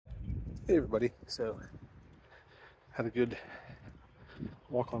Hey everybody, so had a good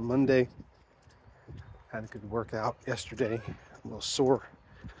walk on Monday, had a good workout yesterday, a little sore,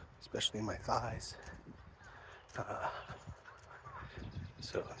 especially in my thighs.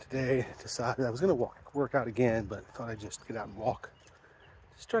 So today decided I was going to work out again, but thought I'd just get out and walk.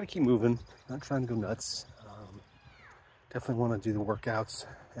 Just try to keep moving, not trying to go nuts. Definitely want to do the workouts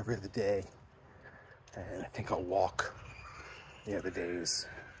every other day, and I think I'll walk the other days.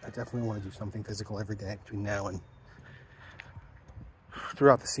 I definitely want to do something physical every day between now and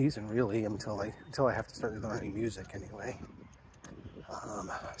throughout the season, really, until I have to start learning music anyway.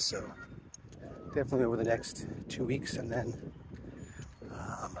 So definitely over the next 2 weeks, and then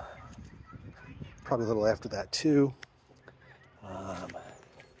probably a little after that too.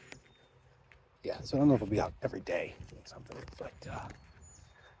 Yeah, so I don't know if I'll be out every day doing something, but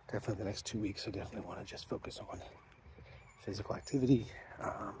definitely the next 2 weeks, I definitely want to just focus on physical activity.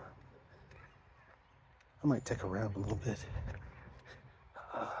 I might tick around a little bit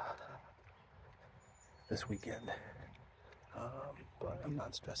this weekend, but I'm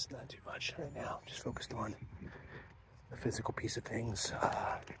not stressing that too much right now. I'm just focused on the physical piece of things.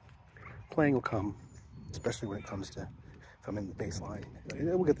 Playing will come, especially when it comes to if I'm in the bass line.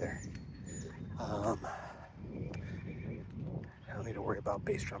 We'll get there. I don't need to worry about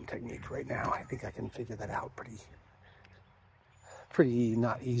bass drum technique right now. I think I can figure that out pretty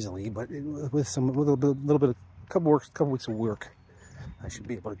not easily, but with a little bit of couple weeks of work, I should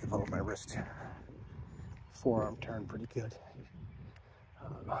be able to develop my wrist forearm turn pretty good.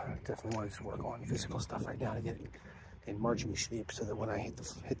 Definitely want to just work on physical stuff right now to get in marching shape, so that when I hit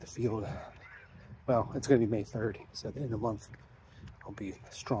the field, well, it's going to be May 3rd, so at the end of the month, I'll be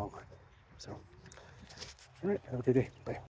strong. So, all right, have a good day. Bye.